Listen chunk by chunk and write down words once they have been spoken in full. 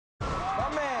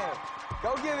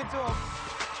Go give it to him.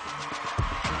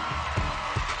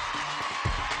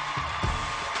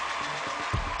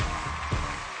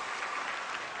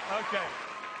 Okay.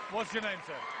 What's your name,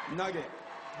 sir? Nugget.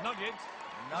 Nugget?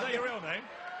 Is that your real name?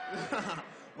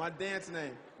 My dance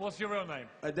name. What's your real name?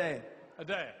 Adair.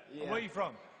 Adair. Yeah. Where are you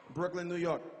from? Brooklyn, New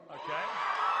York. Okay.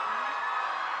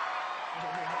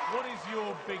 What is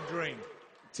your big dream?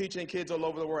 Teaching kids all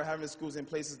over the world, having schools in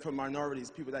places for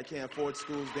minorities, people that can't afford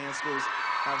schools, dance schools,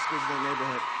 have schools in their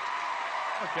neighborhood.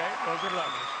 Okay, well, good luck.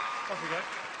 Off you go.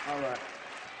 All right.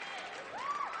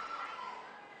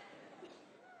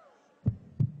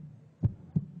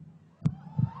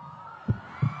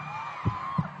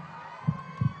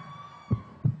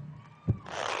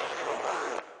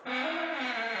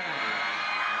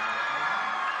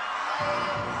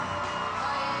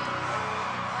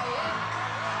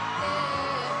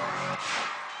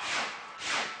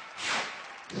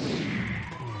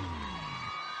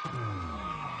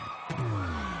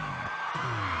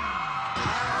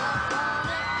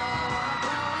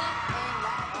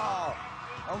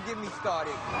 Don't get me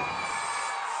started.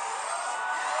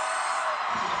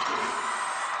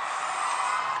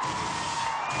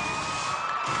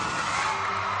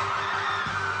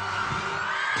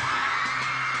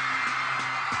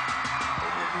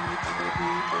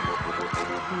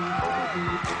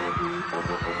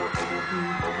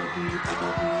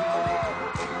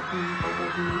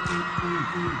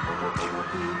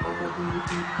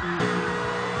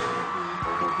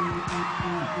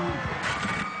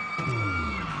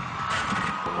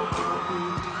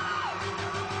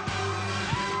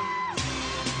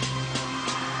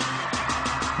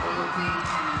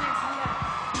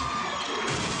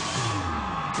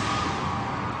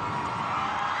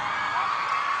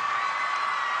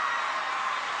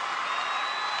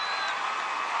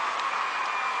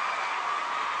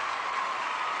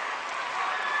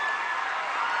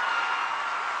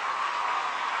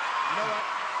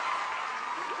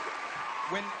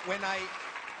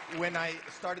 When I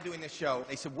started doing this show,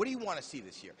 they said, what do you want to see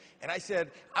this year? And I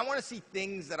said, I want to see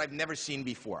things that I've never seen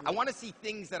before. I want to see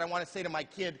things that I want to say to my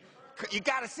kid, you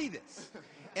got to see this.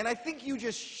 And I think you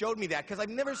just showed me that, because I've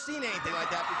never seen anything like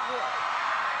that To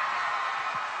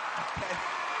before. Okay.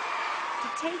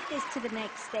 take this to the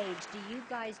next stage, do you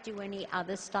guys do any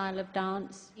other style of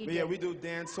dance? Yeah, we do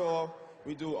dancehall.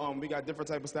 We got different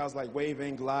type of styles like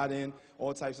waving, gliding,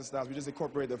 all types of styles. We just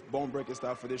incorporate the bone breaking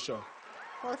style for this show.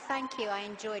 Well, thank you. I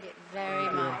enjoyed it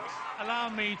very much. Allow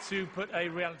me to put a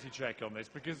reality check on this,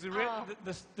 because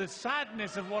the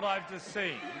sadness of what I've just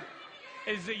seen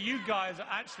is that you guys are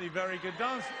actually very good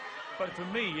dancers. But for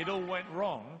me, it all went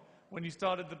wrong when you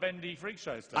started the bendy freak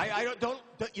show stuff. I don't,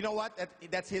 you know what?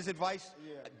 That's his advice.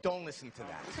 Yeah. Don't listen to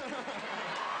that.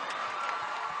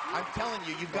 I'm telling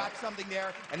you, you've got something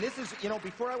there. And this is, you know,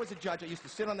 before I was a judge, I used to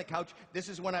sit on the couch. This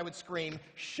is when I would scream,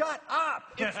 shut up!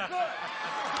 It's good!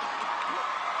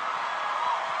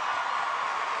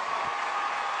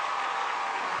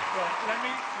 Well, let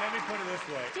me put it this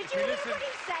way. Did you hear what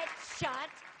he said?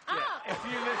 Shut up! If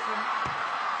you listen...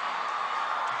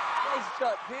 They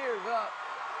shut Piers up.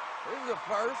 This is a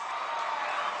first.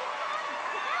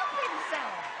 Help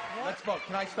himself. Let's vote.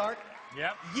 Can I start?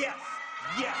 Yep. Yes!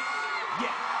 Yes!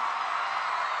 Yes!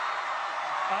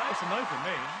 It's a no for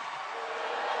me.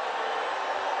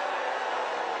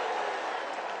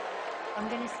 I'm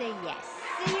going to say yes.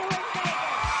 See you in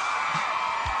Vegas.